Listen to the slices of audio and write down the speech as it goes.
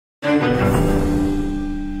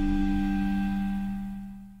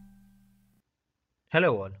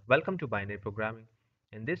Hello all, welcome to Binary Programming.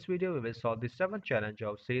 In this video, we will solve the 7th challenge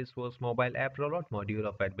of Salesforce Mobile App Rollout module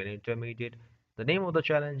of Admin Intermediate. The name of the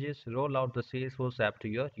challenge is Roll out the Salesforce app to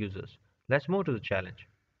your users. Let's move to the challenge.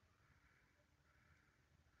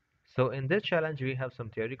 So in this challenge, we have some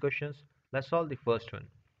theory questions. Let's solve the first one.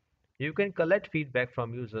 You can collect feedback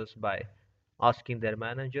from users by asking their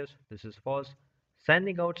managers, this is false,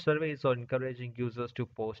 sending out surveys or encouraging users to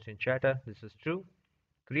post in chatter, this is true,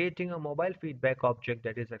 creating a mobile feedback object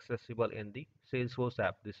that is accessible in the Salesforce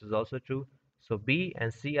app. This is also true. So B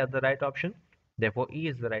and C are the right option. Therefore, E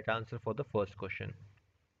is the right answer for the first question.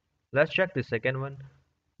 Let's check the second one.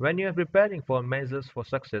 When you are preparing for measures for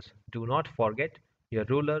success, do not forget your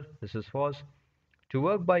ruler. This is false. To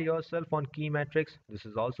work by yourself on key metrics. This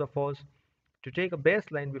is also false. To take a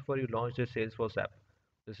baseline before you launch the Salesforce app.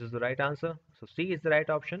 This is the right answer. So C is the right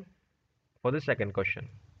option for the second question.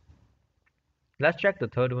 Let's check the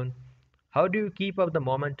third one. How do you keep up the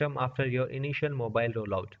momentum after your initial mobile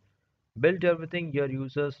rollout? Build everything your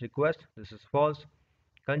users request. This is false.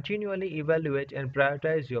 Continually evaluate and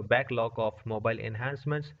prioritize your backlog of mobile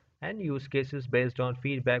enhancements and use cases based on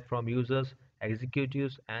feedback from users,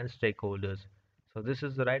 executives, and stakeholders. So this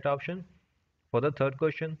is the right option for the third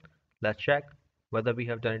question. Let's check whether we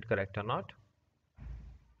have done it correct or not.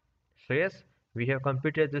 So yes, we have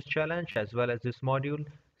completed this challenge as well as this module.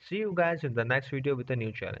 See you guys in the next video with a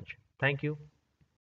new challenge. Thank you.